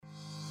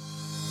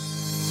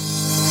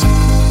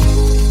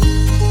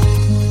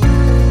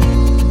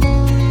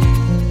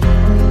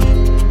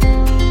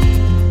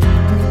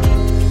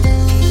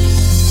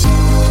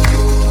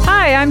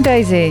I'm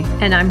Daisy.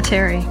 And I'm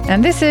Terry.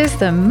 And this is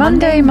the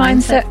Monday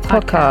Mindset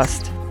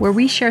Podcast, where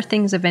we share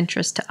things of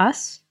interest to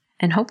us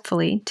and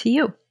hopefully to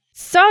you.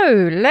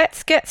 So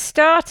let's get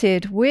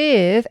started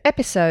with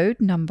episode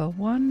number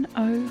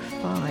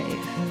 105.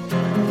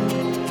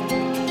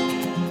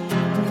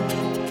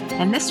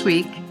 And this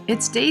week,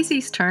 it's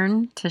Daisy's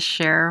turn to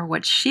share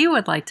what she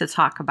would like to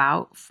talk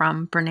about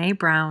from Brené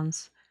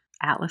Brown's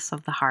Atlas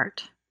of the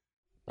Heart.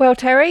 Well,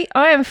 Terry,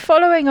 I am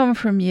following on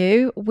from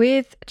you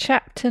with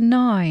chapter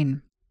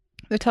 9,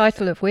 the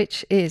title of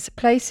which is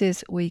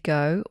Places We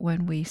Go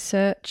When We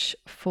Search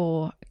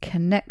for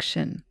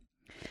Connection.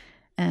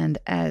 And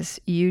as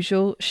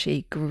usual,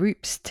 she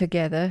groups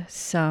together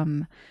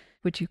some,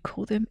 would you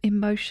call them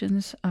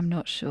emotions? I'm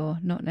not sure,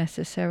 not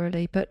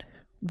necessarily, but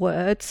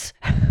words.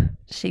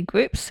 She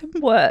groups some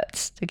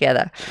words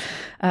together.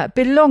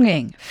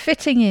 Belonging,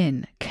 fitting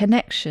in,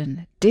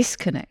 connection,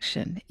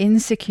 disconnection,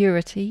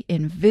 insecurity,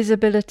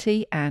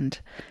 invisibility,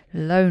 and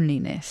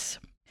loneliness.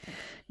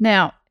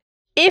 Now,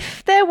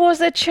 if there was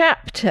a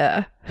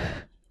chapter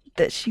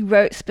that she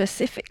wrote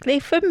specifically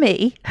for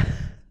me,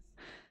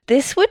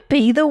 this would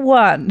be the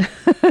one.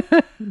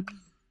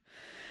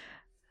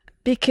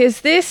 Because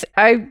this,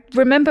 I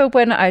remember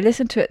when I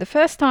listened to it the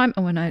first time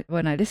and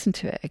when I listened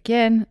to it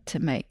again to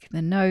make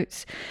the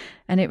notes,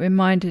 and it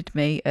reminded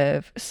me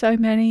of so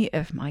many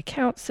of my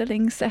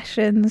counselling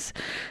sessions.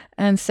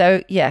 And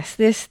so, yes,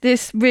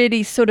 this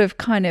really sort of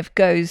kind of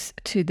goes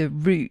to the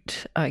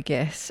root, I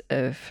guess,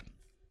 of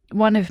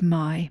one of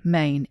my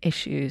main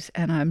issues.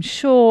 And I'm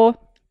sure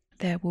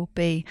there will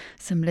be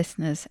some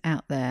listeners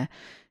out there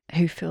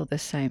who feel the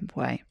same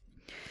way.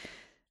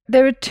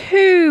 There are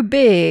two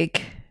big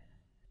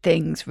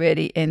things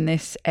really in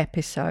this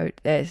episode.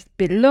 There's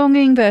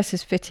belonging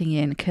versus fitting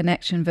in,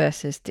 connection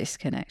versus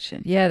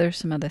disconnection. Yeah, there are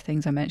some other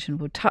things I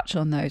mentioned. We'll touch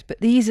on those, but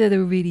these are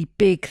the really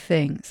big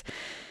things.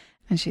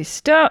 And she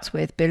starts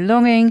with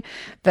belonging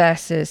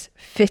versus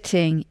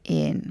fitting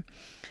in.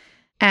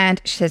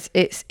 And she says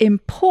it's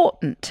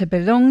important to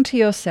belong to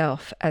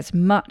yourself as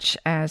much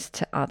as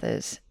to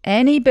others.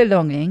 Any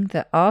belonging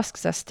that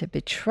asks us to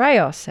betray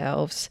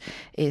ourselves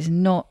is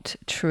not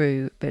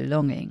true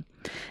belonging.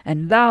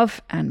 And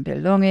love and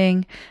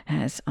belonging,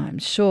 as I'm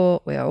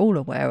sure we are all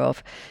aware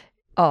of,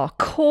 are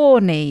core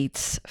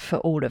needs for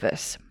all of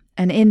us.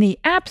 And in the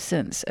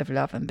absence of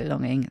love and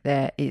belonging,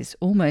 there is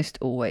almost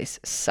always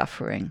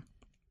suffering.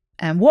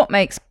 And what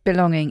makes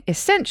belonging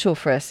essential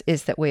for us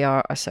is that we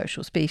are a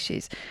social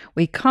species.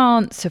 We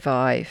can't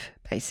survive,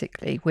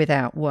 basically,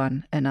 without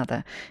one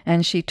another.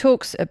 And she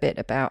talks a bit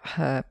about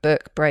her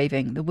book,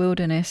 Braving the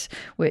Wilderness,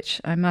 which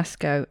I must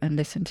go and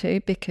listen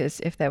to, because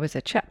if there was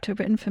a chapter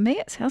written for me,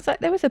 it sounds like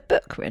there was a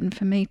book written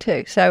for me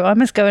too. So I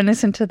must go and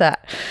listen to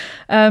that.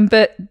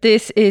 But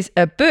this is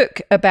a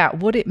book about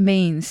what it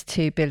means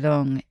to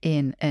belong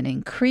in an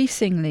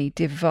increasingly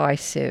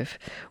divisive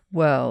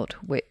world,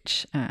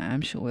 which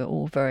I'm sure we're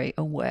all very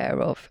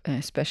aware of,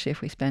 especially if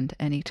we spend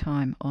any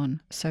time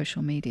on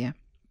social media.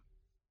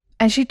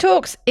 And she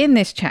talks in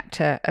this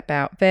chapter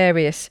about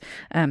various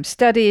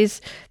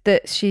studies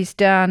that she's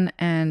done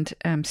and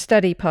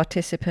study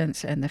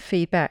participants and the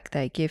feedback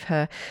they give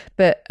her.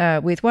 But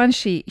with one,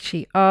 she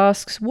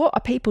asks, what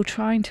are people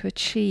trying to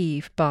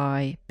achieve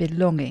by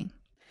belonging?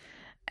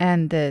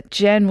 And the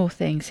general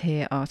things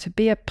here are to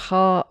be a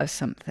part of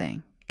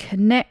something,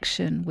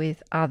 connection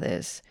with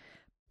others,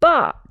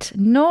 but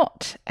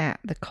not at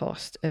the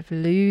cost of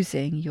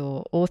losing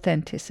your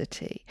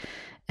authenticity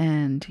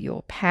and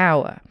your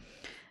power.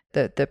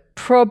 The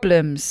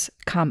problems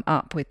come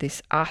up with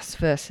this us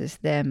versus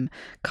them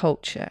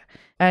culture.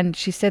 And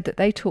she said that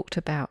they talked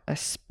about a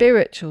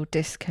spiritual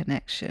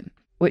disconnection,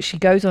 which she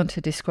goes on to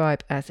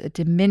describe as a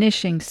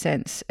diminishing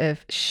sense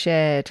of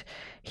shared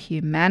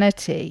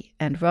humanity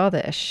and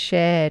rather a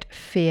shared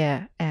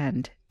fear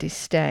and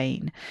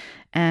disdain.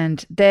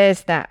 And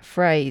there's that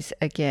phrase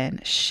again,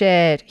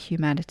 shared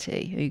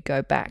humanity. You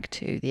go back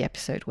to the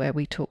episode where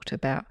we talked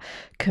about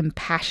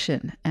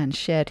compassion, and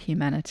shared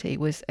humanity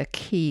was a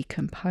key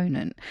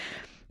component.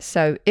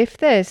 So if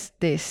there's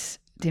this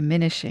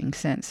diminishing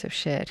sense of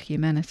shared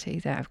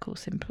humanity, that of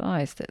course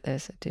implies that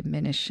there's a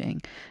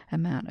diminishing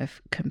amount of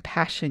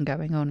compassion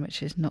going on,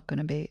 which is not going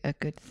to be a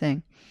good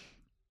thing.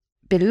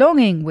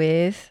 Belonging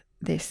with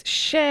this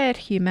shared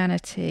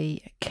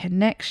humanity,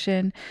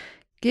 connection,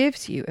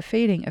 gives you a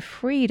feeling of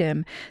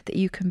freedom that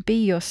you can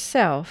be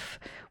yourself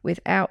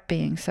without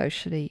being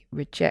socially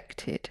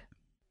rejected.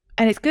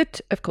 And it's good,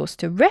 of course,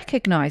 to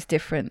recognize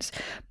difference,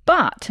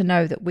 but to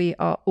know that we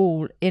are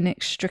all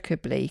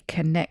inextricably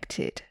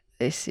connected.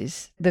 This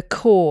is the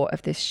core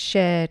of this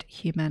shared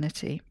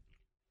humanity.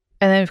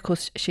 And then, of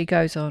course, she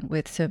goes on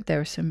with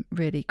there are some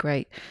really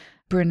great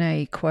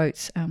Brené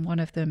quotes, and one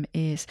of them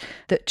is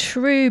that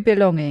true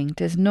belonging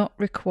does not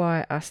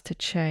require us to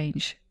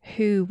change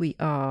who we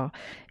are.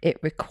 It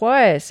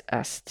requires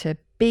us to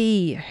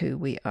be who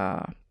we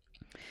are.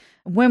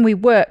 When we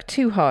work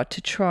too hard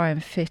to try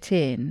and fit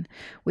in,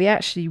 we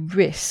actually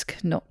risk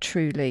not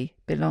truly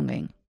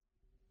belonging.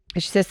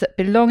 She says that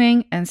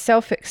belonging and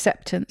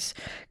self-acceptance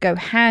go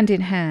hand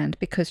in hand,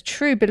 because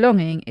true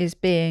belonging is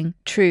being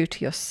true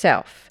to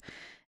yourself,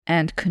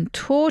 and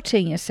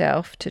contorting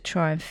yourself to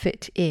try and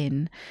fit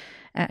in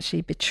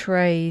actually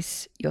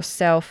betrays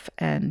yourself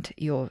and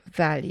your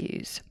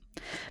values.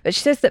 But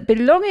she says that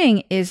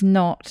belonging is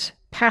not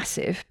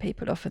passive.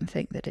 People often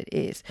think that it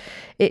is.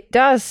 It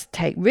does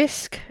take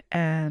risk,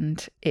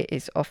 and it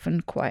is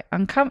often quite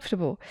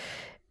uncomfortable.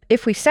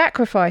 If we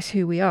sacrifice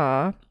who we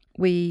are,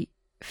 we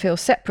feel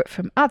separate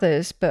from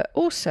others, but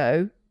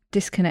also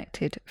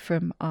disconnected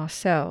from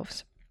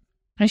ourselves.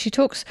 And she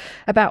talks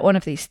about one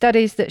of these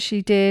studies that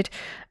she did.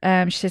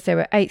 She says there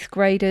were 8th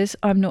graders.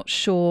 I'm not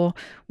sure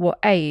what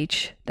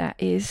age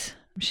that is.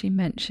 She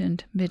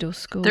mentioned middle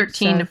school.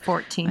 13 to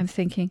 14. I'm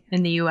thinking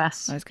in the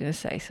US. I was going to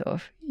say sort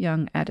of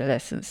young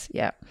adolescents.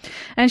 Yeah.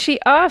 And she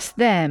asked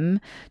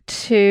them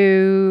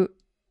to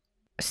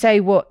say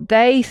what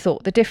they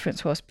thought the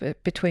difference was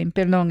between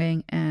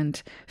belonging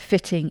and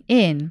fitting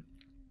in.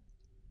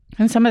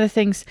 And some of the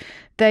things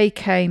they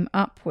came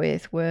up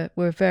with were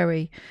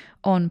very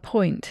on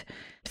point.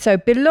 So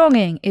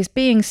belonging is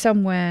being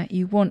somewhere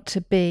you want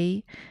to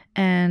be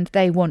and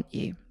they want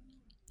you,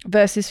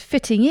 versus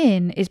fitting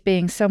in is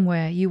being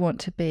somewhere you want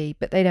to be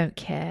but they don't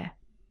care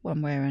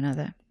one way or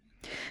another.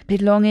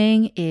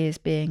 Belonging is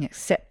being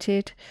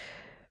accepted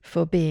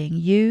for being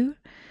you,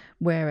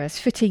 whereas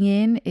fitting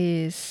in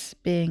is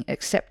being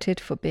accepted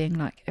for being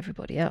like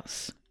everybody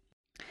else.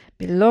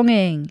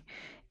 Belonging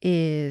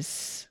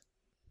is,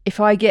 if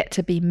I get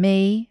to be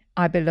me,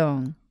 I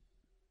belong.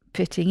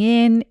 Fitting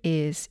in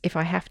is, if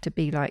I have to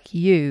be like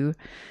you,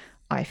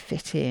 I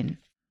fit in.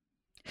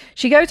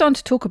 She goes on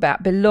to talk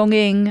about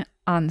belonging,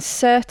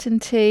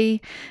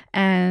 uncertainty,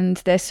 and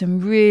there's some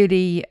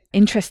really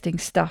interesting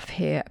stuff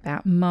here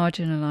about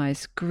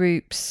marginalised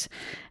groups,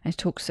 and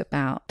talks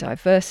about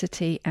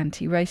diversity,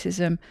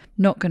 anti-racism.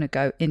 Not going to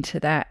go into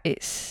that.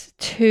 It's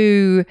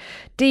too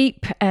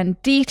deep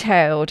and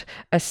detailed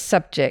a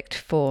subject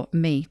for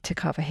me to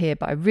cover here,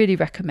 but I really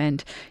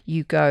recommend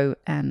you go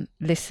and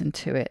listen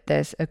to it.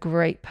 There's a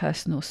great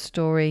personal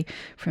story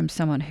from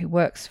someone who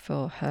works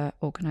for her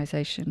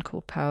organisation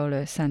called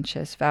Paola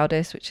Sanchez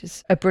Valdez, which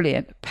is a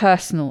brilliant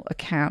personal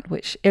account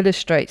which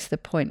illustrates the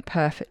point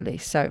perfectly.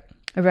 So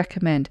I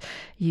recommend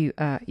you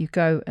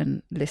go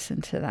and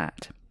listen to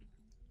that.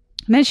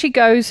 And then she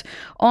goes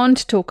on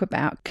to talk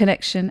about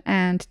connection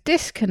and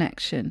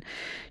disconnection.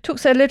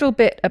 Talks a little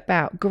bit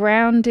about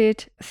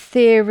grounded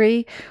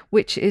theory,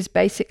 which is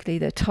basically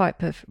the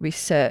type of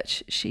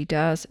research she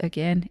does.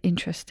 Again,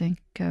 interesting.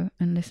 Go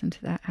and listen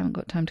to that. Haven't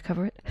got time to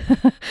cover it.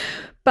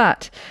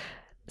 But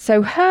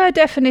so her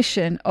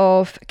definition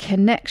of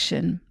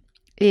connection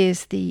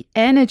is the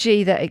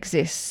energy that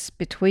exists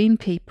between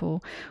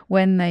people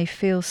when they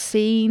feel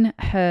seen,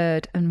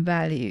 heard, and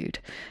valued.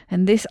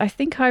 And this, I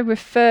think I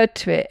referred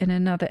to it in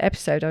another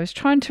episode. I was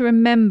trying to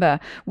remember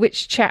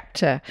which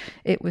chapter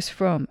it was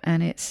from,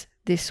 and it's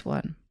this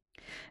one.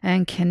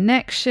 And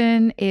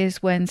connection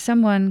is when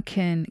someone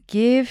can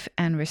give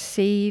and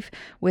receive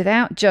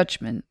without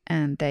judgment,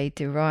 and they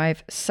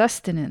derive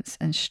sustenance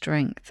and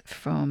strength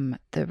from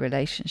the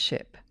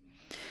relationship.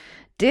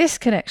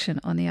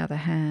 Disconnection, on the other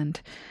hand,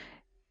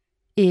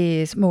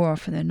 is more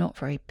often than not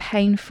very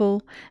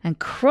painful, and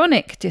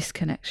chronic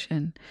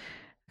disconnection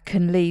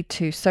can lead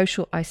to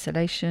social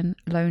isolation,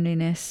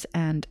 loneliness,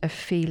 and a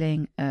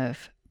feeling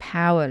of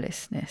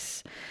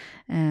powerlessness.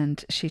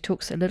 And she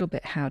talks a little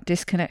bit how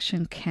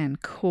disconnection can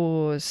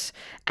cause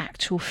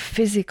actual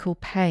physical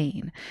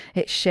pain.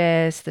 It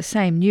shares the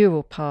same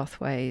neural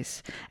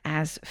pathways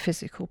as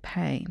physical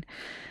pain.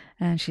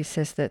 And she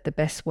says that the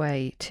best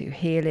way to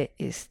heal it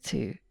is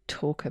to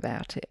talk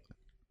about it.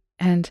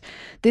 And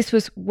this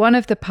was one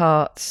of the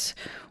parts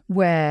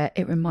where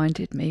it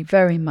reminded me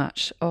very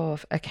much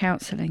of a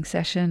counselling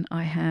session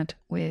I had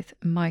with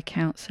my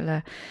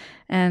counsellor.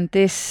 And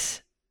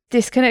this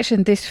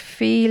disconnection, this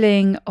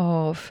feeling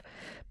of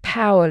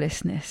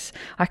powerlessness,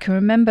 I can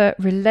remember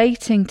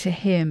relating to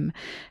him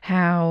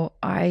how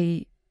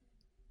I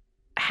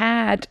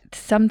had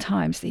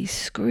sometimes these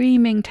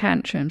screaming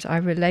tantrums. I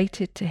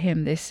related to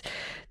him this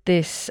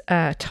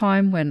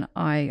time when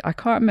I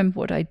can't remember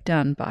what I'd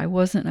done, but I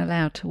wasn't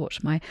allowed to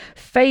watch my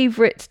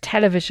favourite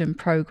television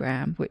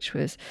programme, which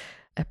was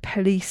a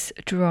police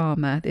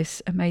drama,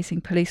 this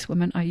amazing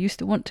policewoman. I used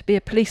to want to be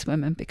a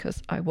policewoman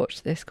because I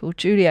watched this, called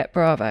Juliet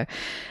Bravo.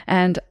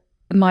 And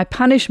my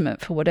punishment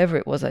for whatever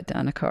it was I'd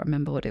done, I can't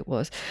remember what it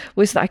was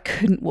that I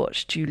couldn't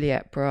watch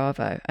Juliet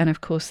Bravo. And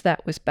of course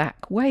that was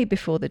back way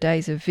before the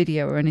days of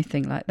video or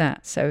anything like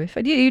that. So if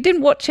you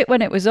didn't watch it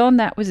when it was on,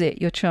 that was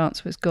it. Your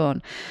chance was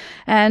gone.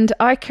 And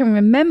I can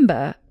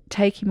remember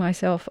taking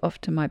myself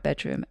off to my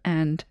bedroom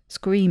and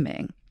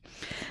screaming.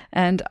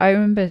 And I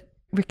remember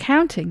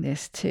recounting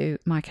this to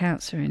my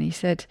counsellor, and he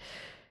said,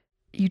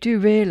 "You do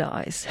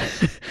realise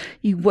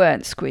you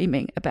weren't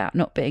screaming about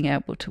not being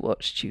able to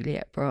watch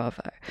Juliet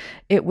Bravo.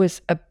 It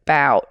was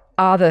about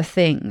other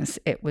things.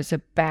 It was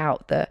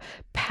about the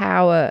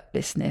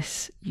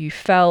powerlessness you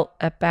felt,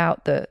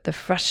 about the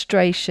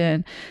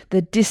frustration,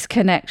 the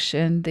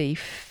disconnection, the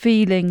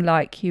feeling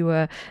like you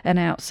were an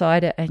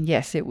outsider. And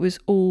yes, it was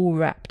all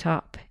wrapped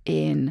up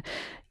in,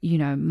 you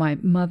know, my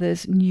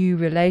mother's new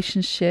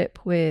relationship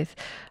with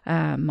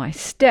my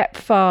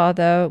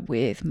stepfather,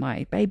 with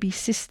my baby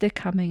sister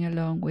coming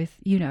along, with,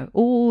 you know,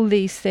 all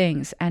these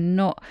things, and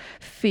not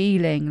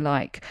feeling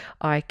like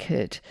I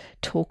could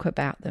talk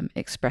about them,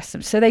 express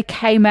them. So they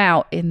came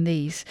out in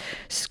these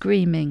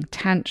screaming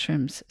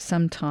tantrums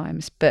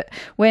sometimes. But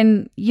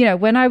when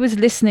I was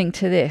listening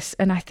to this,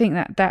 and I think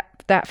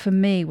that for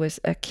me was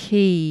a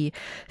key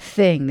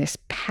thing, this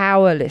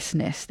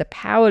powerlessness, the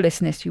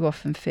powerlessness you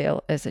often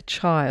feel as a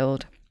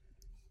child.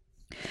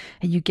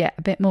 And you get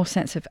a bit more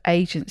sense of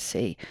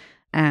agency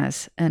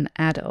as an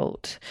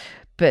adult.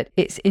 But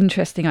it's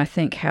interesting, I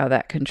think, how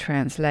that can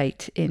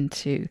translate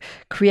into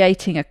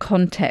creating a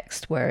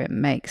context where it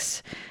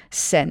makes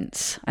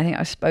sense. I think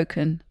I've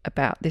spoken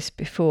about this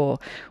before,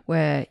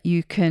 where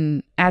you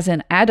can, as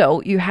an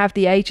adult, you have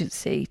the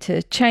agency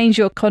to change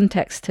your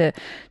context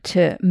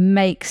to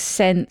make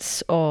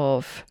sense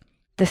of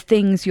the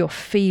things you're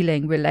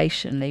feeling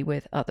relationally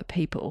with other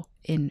people.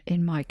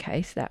 In my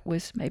case, that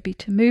was maybe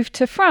to move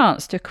to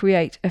France, to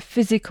create a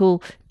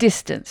physical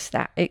distance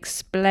that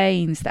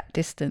explains that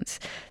distance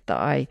that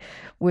I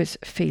was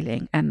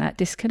feeling and that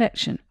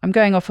disconnection. I'm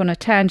going off on a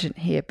tangent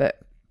here, but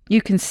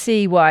you can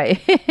see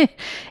why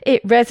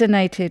it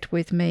resonated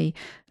with me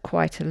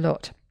quite a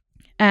lot.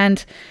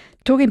 And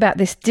talking about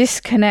this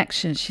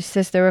disconnection, she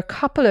says there are a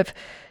couple of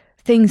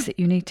things that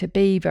you need to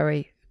be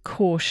very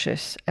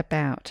cautious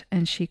about,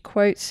 and she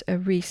quotes a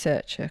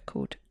researcher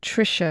called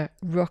Trisha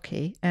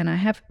Rockey, and I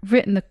have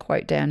written the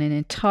quote down in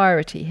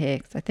entirety here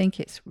because I think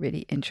it's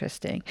really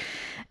interesting.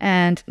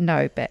 And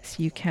no, Bets,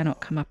 you cannot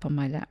come up on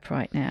my lap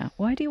right now.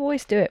 Why do you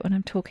always do it when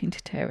I'm talking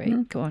to Terry?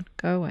 Go on,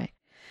 go away.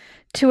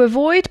 To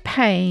avoid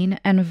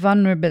pain and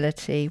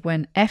vulnerability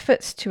when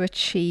efforts to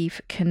achieve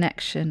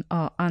connection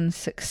are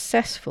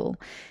unsuccessful,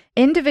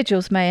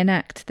 individuals may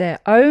enact their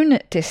own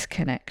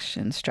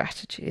disconnection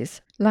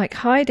strategies, like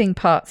hiding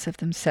parts of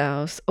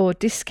themselves or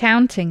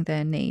discounting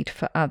their need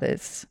for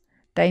others.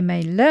 They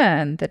may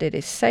learn that it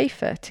is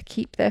safer to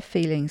keep their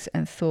feelings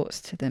and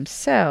thoughts to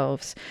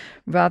themselves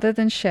rather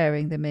than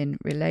sharing them in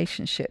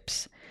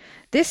relationships.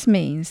 This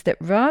means that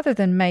rather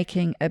than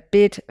making a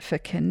bid for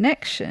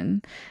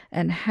connection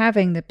and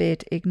having the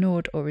bid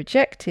ignored or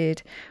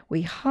rejected,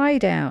 we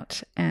hide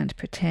out and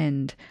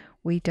pretend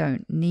we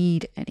don't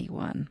need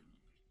anyone.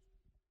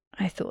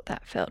 I thought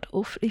that felt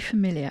awfully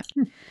familiar.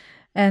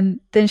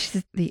 And then she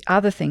says the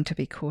other thing to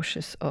be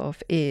cautious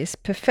of is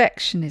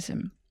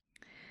perfectionism.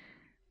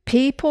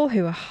 People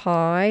who are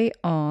high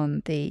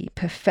on the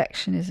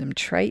perfectionism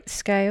trait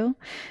scale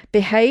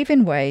behave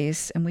in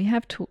ways, and we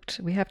have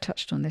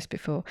touched on this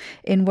before,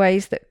 in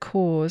ways that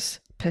cause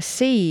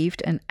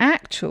perceived and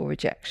actual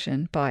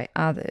rejection by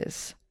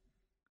others.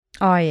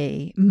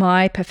 I.e.,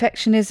 my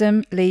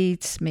perfectionism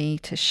leads me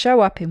to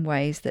show up in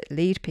ways that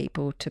lead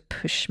people to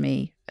push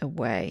me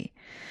away.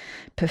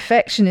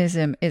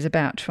 Perfectionism is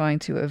about trying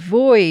to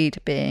avoid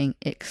being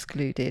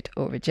excluded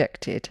or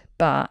rejected,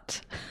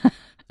 but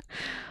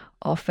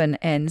often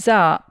ends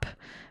up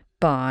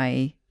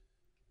by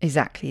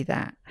exactly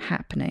that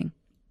happening.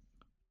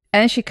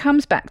 And she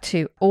comes back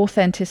to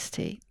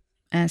authenticity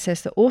and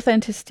says that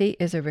authenticity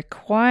is a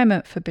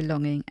requirement for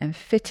belonging and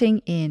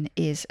fitting in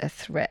is a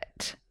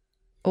threat.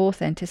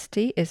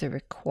 Authenticity is a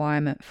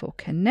requirement for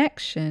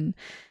connection,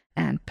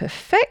 and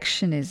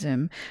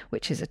perfectionism,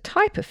 which is a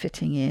type of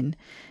fitting in,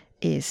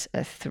 is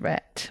a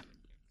threat.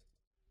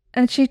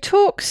 And she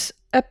talks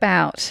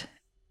about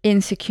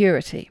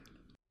insecurity.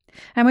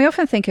 And we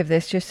often think of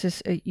this just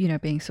as,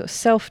 being sort of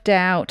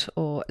self-doubt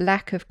or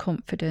lack of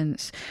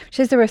confidence. She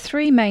says there are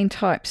three main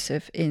types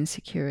of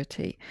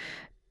insecurity.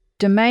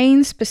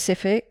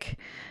 Domain-specific,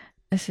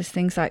 this is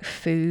things like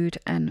food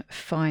and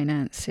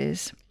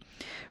finances.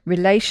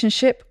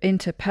 Relationship,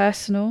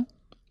 interpersonal,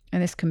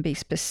 and this can be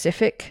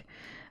specific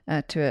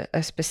to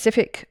a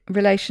specific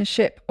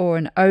relationship or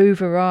an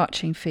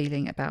overarching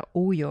feeling about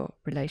all your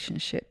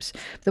relationships.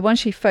 The one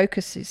she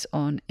focuses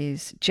on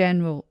is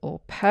general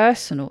or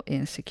personal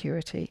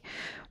insecurity,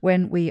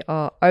 when we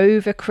are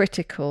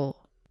overcritical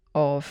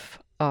of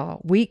our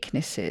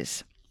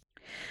weaknesses.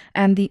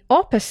 And the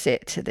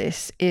opposite to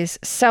this is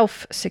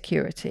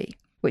self-security,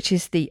 which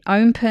is the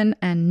open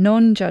and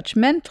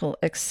non-judgmental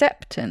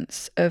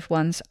acceptance of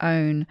one's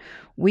own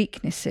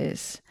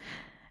weaknesses.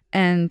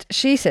 And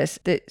she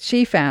says that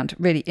she found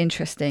really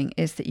interesting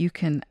is that you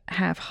can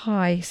have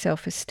high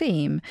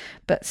self-esteem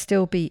but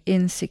still be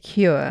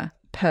insecure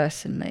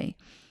personally.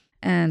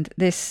 And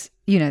this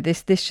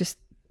just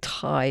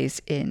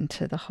ties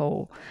into the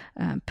whole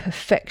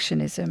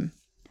perfectionism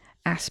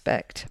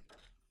aspect.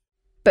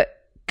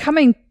 But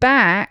coming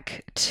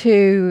back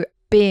to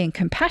being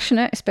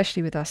compassionate,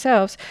 especially with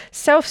ourselves,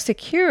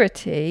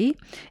 self-security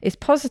is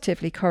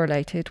positively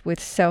correlated with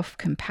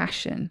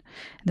self-compassion.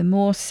 The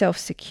more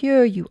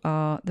self-secure you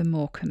are, the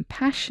more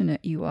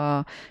compassionate you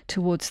are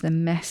towards the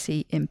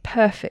messy,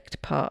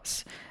 imperfect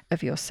parts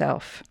of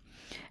yourself.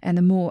 And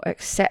the more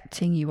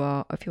accepting you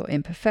are of your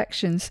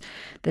imperfections,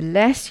 the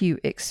less you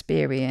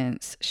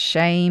experience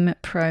shame,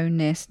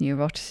 proneness,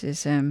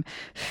 neuroticism,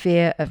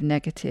 fear of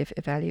negative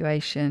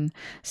evaluation,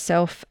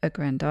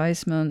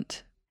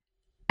 self-aggrandizement,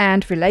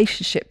 and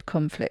relationship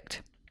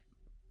conflict.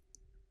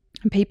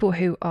 And people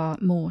who are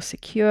more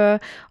secure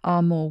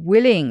are more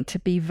willing to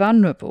be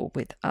vulnerable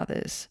with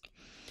others.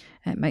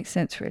 It makes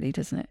sense, really,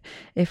 doesn't it?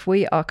 If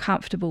we are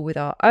comfortable with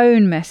our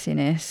own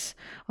messiness,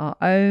 our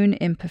own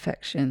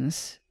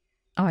imperfections,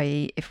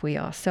 i.e., if we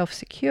are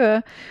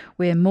self-secure,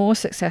 we're more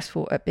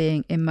successful at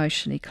being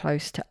emotionally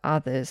close to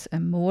others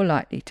and more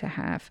likely to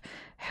have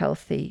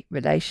healthy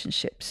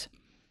relationships.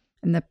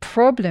 And the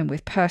problem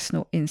with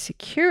personal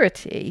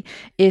insecurity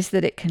is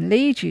that it can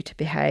lead you to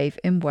behave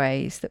in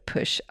ways that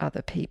push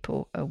other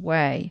people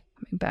away.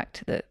 Coming back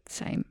to the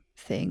same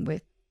thing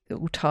with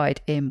all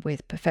tied in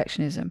with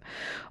perfectionism,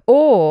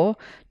 or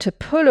to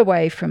pull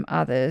away from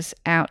others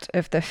out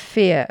of the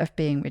fear of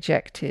being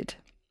rejected.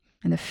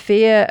 And the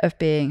fear of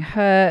being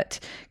hurt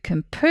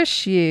can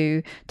push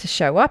you to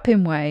show up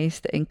in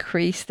ways that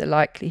increase the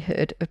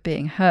likelihood of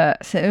being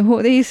hurt. So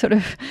all these sort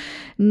of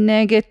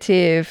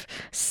negative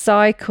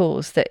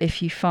cycles that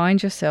if you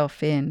find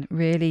yourself in,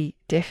 really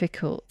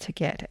difficult to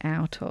get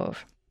out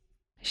of.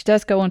 She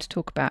does go on to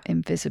talk about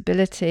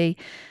invisibility.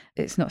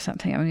 It's not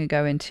something I'm going to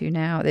go into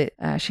now.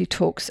 She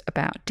talks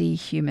about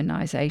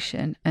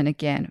dehumanization. And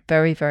again,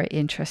 very, very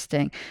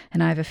interesting.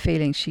 And I have a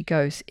feeling she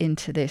goes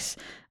into this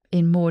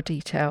in more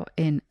detail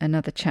in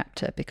another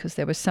chapter, because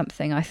there was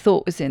something I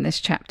thought was in this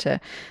chapter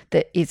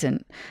that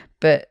isn't.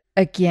 But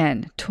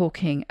again,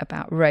 talking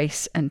about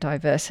race and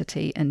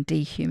diversity and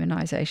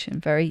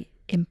dehumanization, very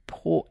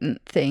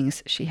important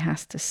things she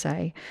has to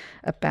say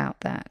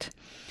about that.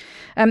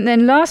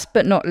 Then last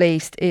but not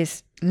least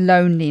is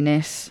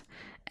loneliness.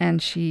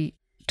 And she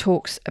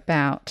talks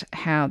about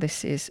how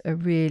this is a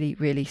really,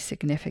 really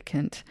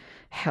significant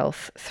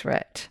health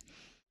threat.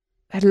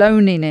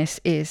 Loneliness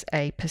is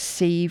a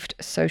perceived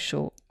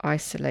social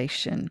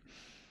isolation.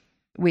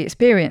 We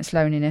experience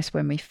loneliness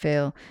when we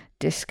feel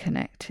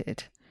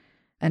disconnected.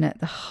 And at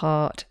the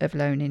heart of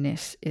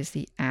loneliness is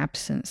the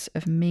absence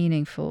of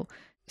meaningful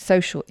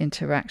social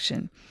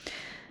interaction.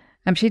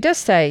 She does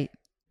say,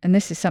 and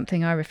this is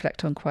something I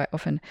reflect on quite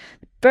often,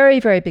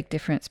 very, very big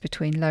difference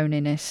between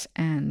loneliness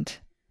and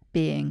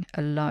being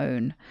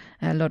alone.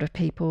 A lot of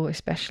people,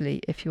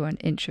 especially if you're an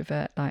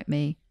introvert like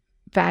me,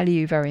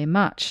 value very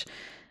much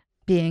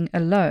being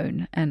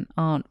alone and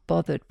aren't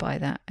bothered by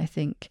that. I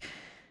think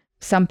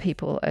some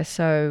people are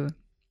so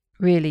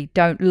really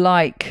don't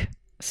like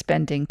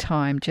spending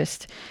time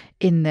just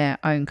in their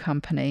own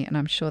company, and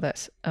I'm sure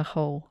that's a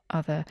whole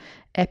other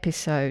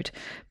episode.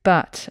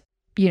 But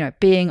you know,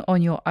 being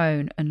on your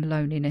own and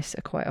loneliness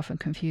are quite often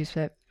confused.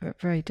 They're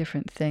very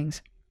different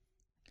things.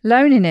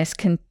 Loneliness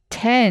can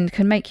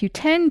make you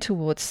tend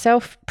towards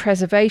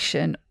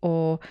self-preservation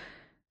or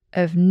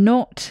of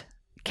not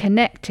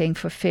connecting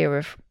for fear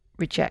of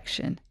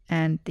rejection.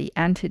 And the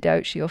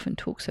antidote, she often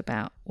talks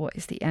about, what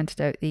is the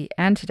antidote? The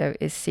antidote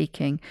is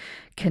seeking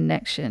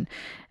connection.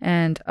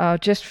 And I'll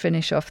just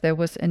finish off. There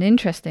was an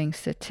interesting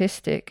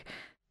statistic.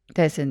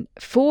 There's a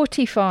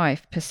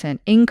 45%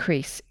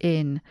 increase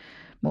in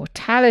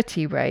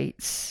mortality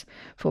rates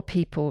for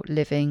people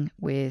living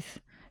with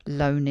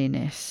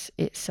loneliness.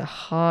 It's a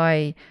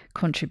high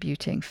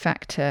contributing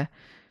factor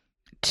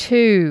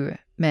to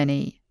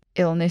many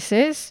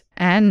illnesses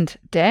and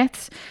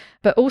deaths,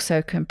 but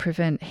also can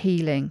prevent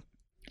healing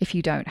if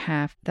you don't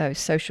have those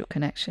social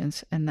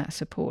connections and that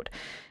support.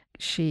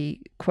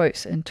 She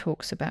quotes and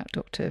talks about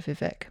Dr.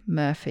 Vivek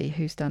Murthy,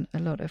 who's done a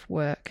lot of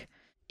work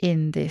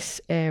in this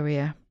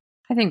area.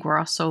 I think we're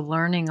also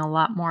learning a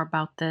lot more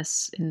about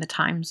this in the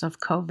times of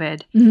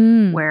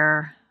COVID,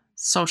 where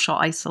social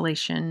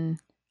isolation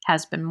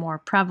has been more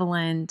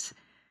prevalent.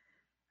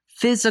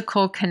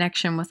 Physical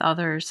connection with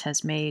others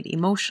has made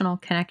emotional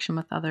connection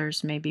with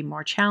others maybe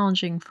more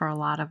challenging for a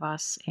lot of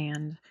us.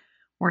 And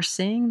we're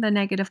seeing the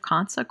negative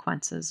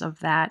consequences of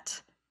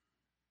that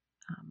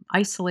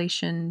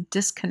isolation,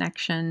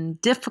 disconnection,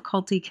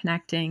 difficulty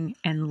connecting,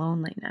 and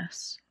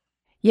loneliness.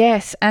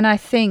 Yes, and I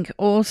think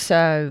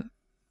also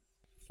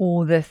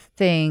all the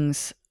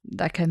things,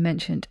 like I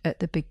mentioned at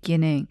the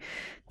beginning,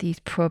 these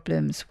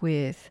problems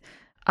with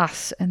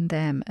us and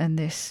them and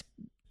this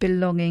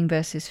belonging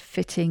versus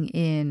fitting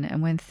in.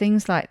 And when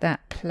things like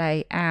that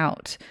play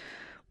out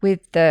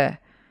with the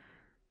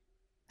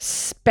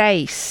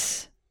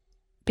space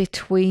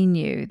between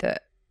you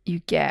that you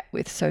get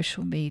with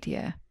social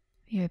media,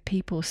 you know,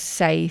 people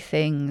say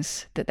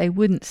things that they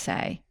wouldn't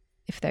say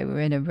if they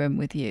were in a room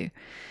with you.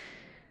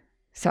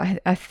 So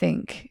I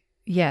think,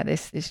 yeah,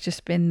 it's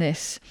just been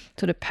this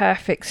sort of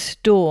perfect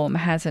storm,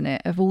 hasn't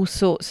it, of all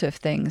sorts of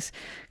things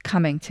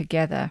coming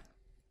together.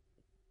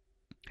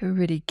 We're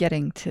really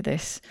getting to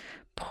this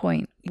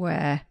point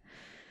where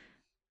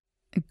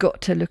I've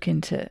got to look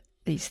into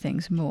these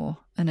things more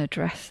and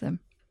address them.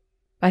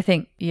 I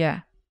think,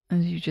 yeah,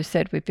 as you just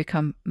said, we've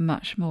become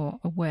much more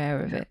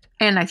aware of it.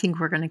 And I think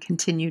we're going to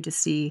continue to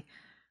see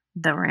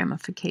the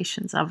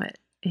ramifications of it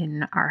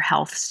in our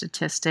health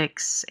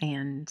statistics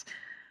and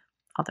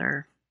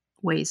other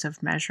ways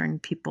of measuring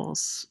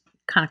people's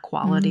kind of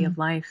quality of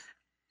life.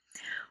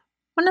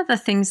 One of the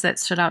things that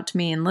stood out to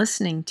me in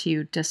listening to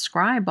you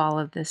describe all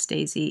of this,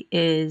 Daisy,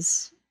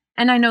 is,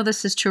 and I know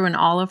this is true in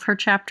all of her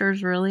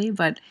chapters really,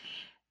 but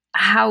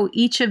how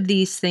each of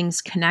these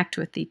things connect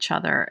with each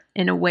other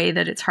in a way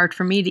that it's hard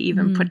for me to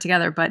even put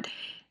together. But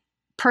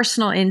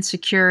personal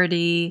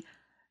insecurity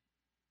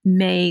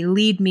may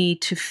lead me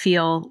to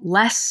feel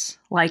less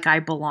like I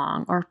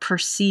belong or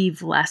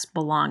perceive less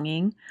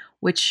belonging,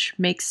 which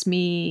makes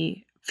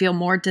me feel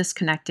more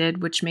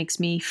disconnected, which makes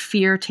me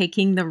fear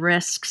taking the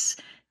risks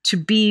to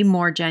be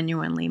more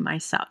genuinely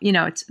myself. You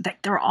know, it's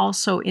like they're all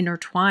so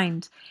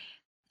intertwined.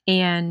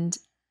 And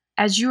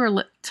as you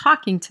were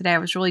talking today, I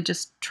was really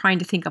just trying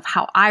to think of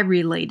how I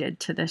related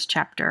to this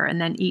chapter,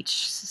 and then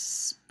each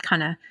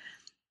kind of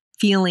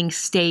feeling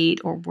state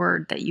or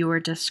word that you were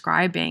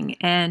describing.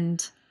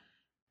 And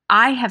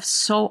I have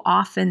so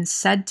often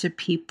said to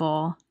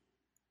people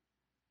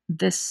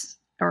this,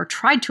 or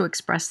tried to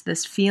express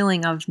this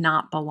feeling of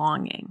not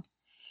belonging.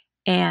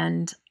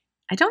 And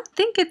I don't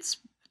think it's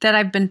that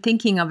I've been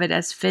thinking of it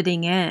as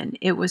fitting in.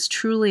 It was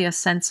truly a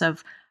sense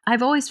of,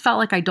 I've always felt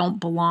like I don't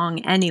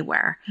belong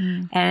anywhere.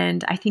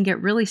 And I think it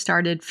really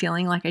started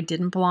feeling like I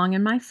didn't belong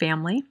in my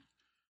family,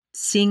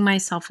 seeing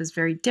myself as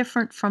very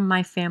different from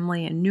my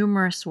family in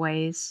numerous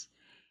ways,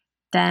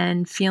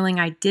 then feeling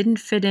I didn't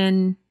fit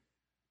in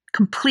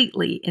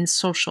completely in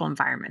social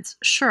environments.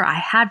 Sure, I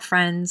had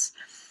friends.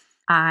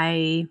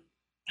 I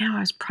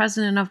was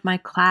president of my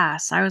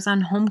class. I was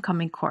on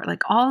homecoming court,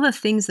 like all the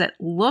things that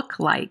look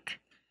like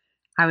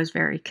I was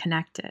very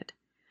connected.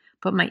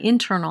 But my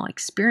internal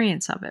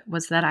experience of it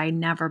was that I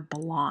never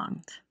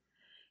belonged.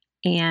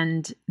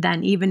 And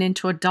then even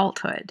into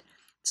adulthood,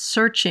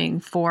 searching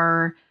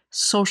for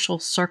social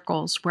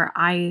circles where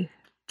I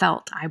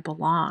felt I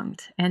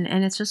belonged. And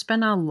it's just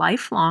been a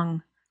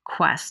lifelong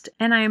quest.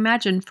 And I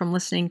imagine from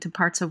listening to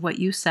parts of what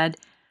you said,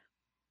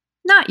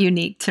 not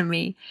unique to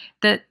me,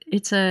 that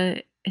it's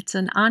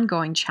an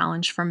ongoing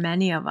challenge for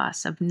many of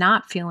us of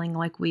not feeling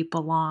like we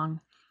belong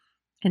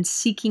and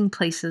seeking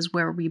places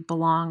where we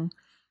belong.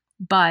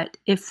 But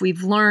if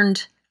we've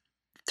learned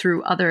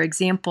through other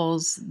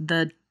examples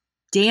the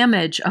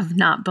damage of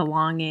not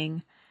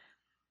belonging,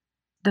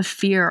 the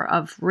fear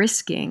of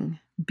risking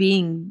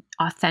being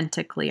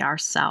authentically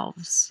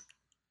ourselves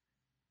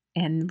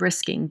and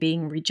risking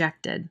being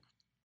rejected.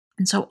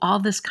 And so all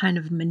this kind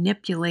of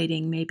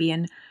manipulating maybe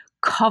and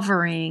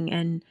covering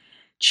and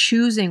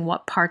choosing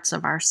what parts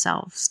of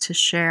ourselves to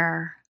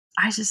share,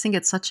 I just think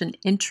it's such an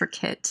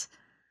intricate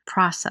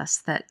process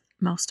that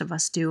most of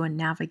us do in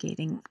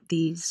navigating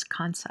these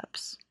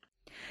concepts.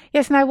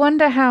 Yes, and I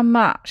wonder how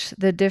much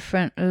the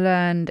different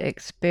learned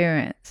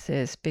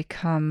experiences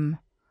become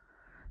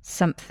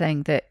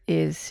something that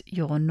is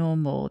your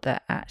normal,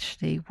 that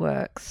actually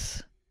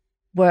works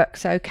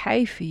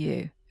okay for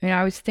you. I mean,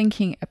 I was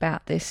thinking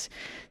about this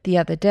the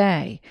other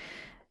day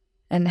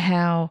and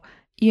how,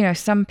 you know,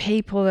 some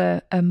people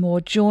are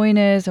more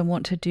joiners and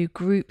want to do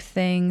group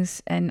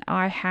things. And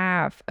I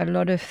have a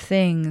lot of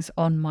things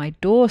on my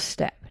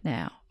doorstep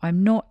now.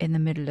 I'm not in the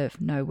middle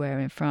of nowhere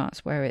in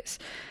France where it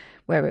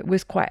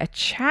was quite a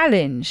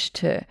challenge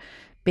to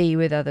be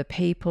with other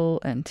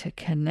people and to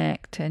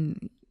connect.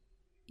 And,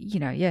 you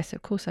know, yes,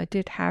 of course I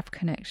did have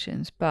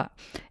connections, but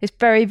it's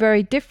very,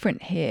 very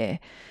different here.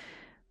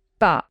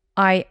 But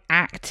I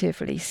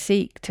actively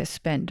seek to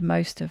spend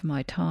most of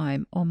my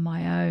time on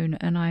my own,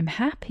 and I'm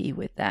happy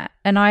with that.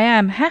 And I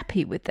am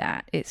happy with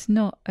that. It's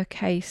not a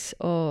case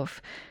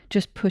of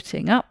just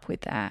putting up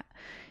with that.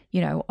 You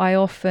know, I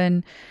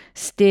often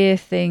steer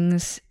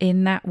things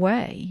in that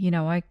way. You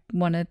know,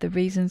 one of the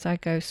reasons I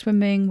go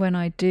swimming when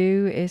I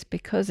do is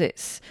because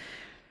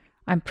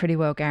I'm pretty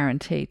well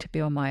guaranteed to be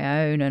on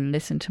my own and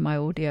listen to my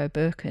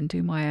audiobook and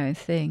do my own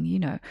thing, you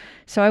know.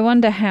 So I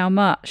wonder how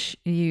much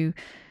you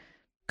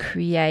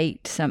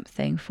create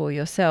something for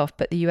yourself,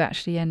 but that you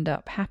actually end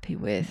up happy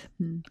with.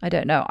 I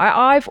don't know.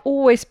 I've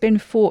always been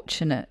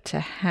fortunate to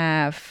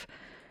have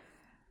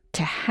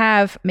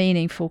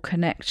meaningful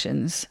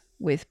connections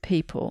with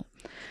people.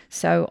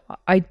 So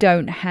I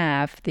don't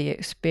have the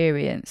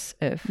experience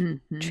of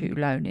true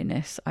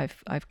loneliness.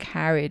 I've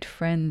carried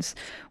friends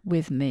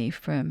with me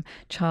from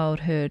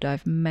childhood.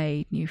 I've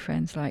made new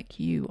friends like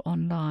you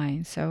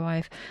online. So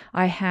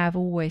I have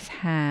always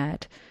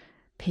had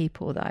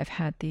people that I've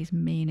had these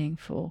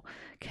meaningful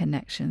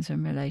connections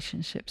and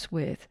relationships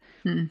with.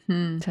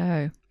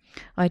 So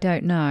I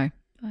don't know.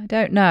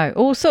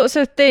 All sorts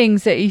of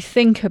things that you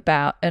think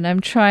about, and I'm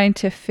trying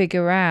to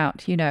figure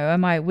out, you know,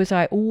 was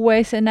I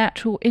always a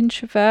natural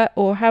introvert,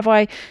 or have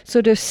I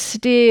sort of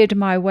steered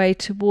my way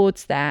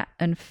towards that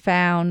and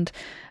found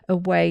a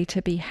way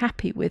to be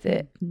happy with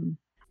it?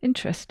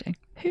 Interesting.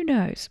 Who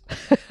knows?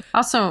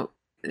 Also,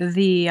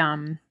 the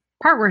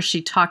part where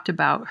she talked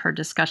about her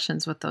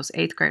discussions with those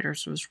 8th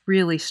graders was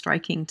really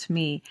striking to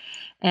me.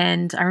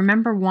 And I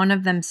remember one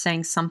of them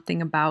saying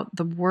something about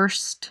the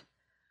worst,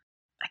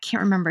 I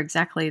can't remember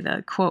exactly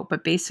the quote,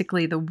 but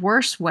basically the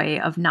worst way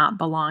of not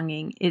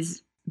belonging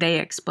is, they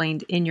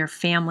explained, in your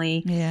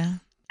family. Yeah.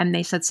 And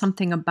they said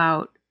something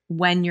about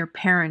when your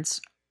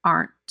parents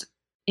aren't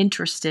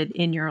interested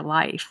in your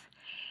life.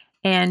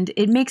 And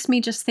it makes me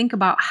just think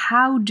about,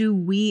 how do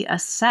we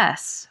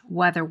assess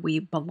whether we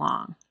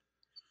belong?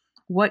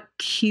 What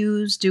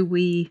cues do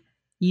we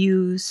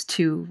use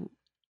to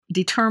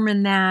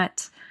determine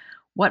that?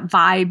 What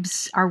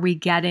vibes are we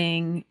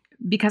getting?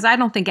 Because I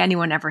don't think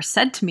anyone ever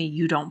said to me,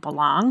 you don't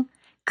belong.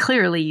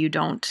 Clearly you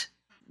don't,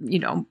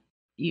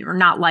 you're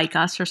not like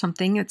us or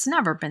something. It's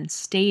never been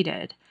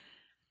stated.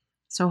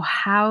 So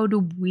how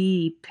do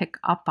we pick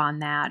up on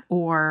that?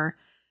 Or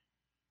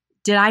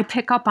did I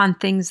pick up on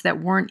things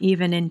that weren't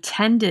even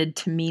intended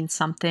to mean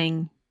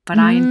something, but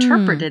I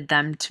interpreted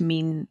them to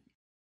mean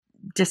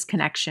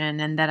disconnection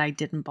and that I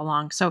didn't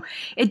belong? So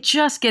it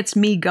just gets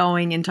me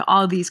going into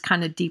all these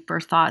kind of deeper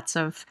thoughts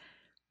of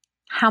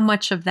how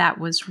much of that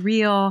was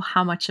real,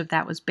 how much of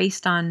that was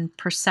based on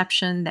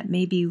perception that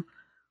maybe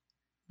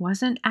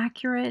wasn't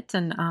accurate.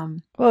 And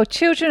well,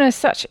 children are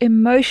such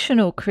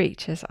emotional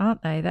creatures,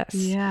 aren't they?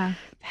 That's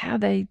how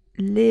they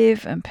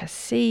live and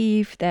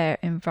perceive their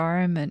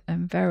environment,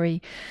 and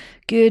very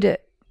good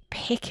at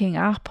picking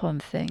up on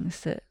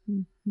things that,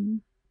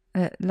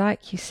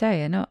 like you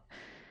say, are not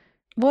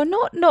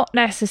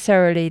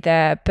necessarily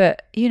there,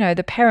 but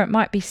the parent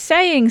might be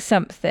saying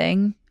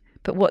something,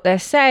 but what they're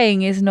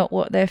saying is not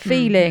what they're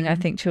feeling. I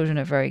think children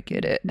are very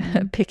good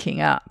at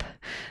picking up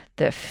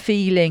the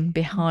feeling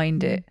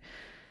behind it.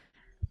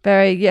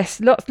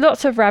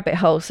 Lots of rabbit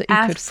holes that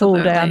you could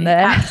fall down there.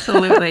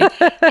 Absolutely.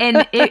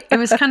 And it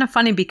was kind of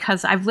funny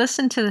because I've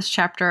listened to this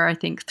chapter, I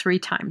think 3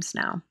 times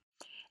now.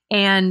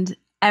 And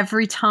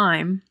every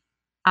time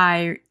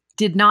I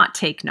did not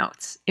take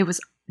notes. It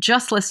was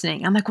just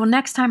listening. I'm like, well,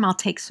 next time I'll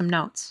take some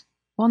notes.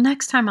 But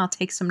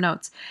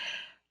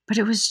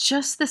it was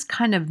just this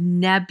kind of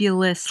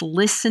nebulous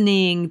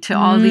listening to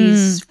all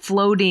these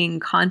floating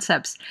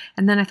concepts.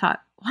 And then I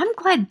thought, well, I'm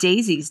glad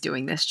Daisy's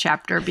doing this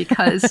chapter,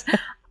 because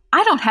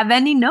I don't have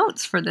any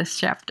notes for this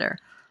chapter.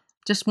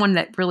 Just one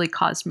that really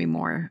caused me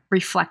more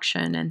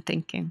reflection and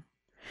thinking.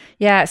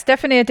 Yeah, it's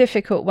definitely a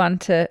difficult one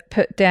to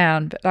put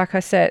down. But like I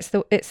said,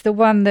 it's the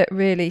one that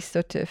really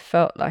sort of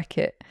felt like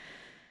it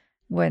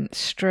went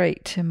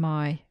straight to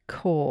my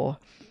core.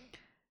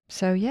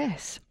 So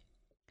yes.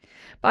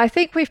 But I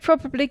think we've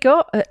probably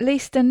got at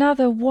least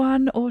another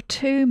 1 or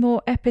 2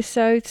 more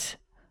episodes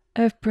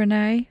of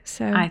Brene.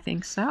 So I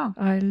think so.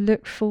 I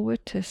look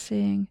forward to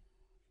seeing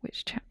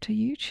which chapter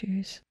you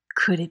choose.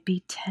 Could it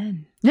be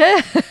 10?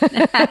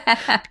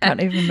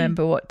 Can't even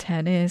remember what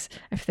 10 is.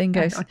 Everything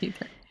goes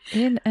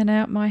in and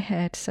out my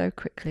head so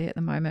quickly at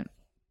the moment.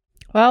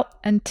 Well,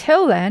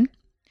 until then,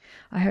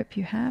 I hope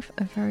you have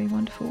a very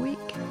wonderful week.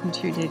 You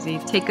too, Daisy.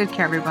 Take good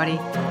care, everybody.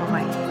 Bye-bye.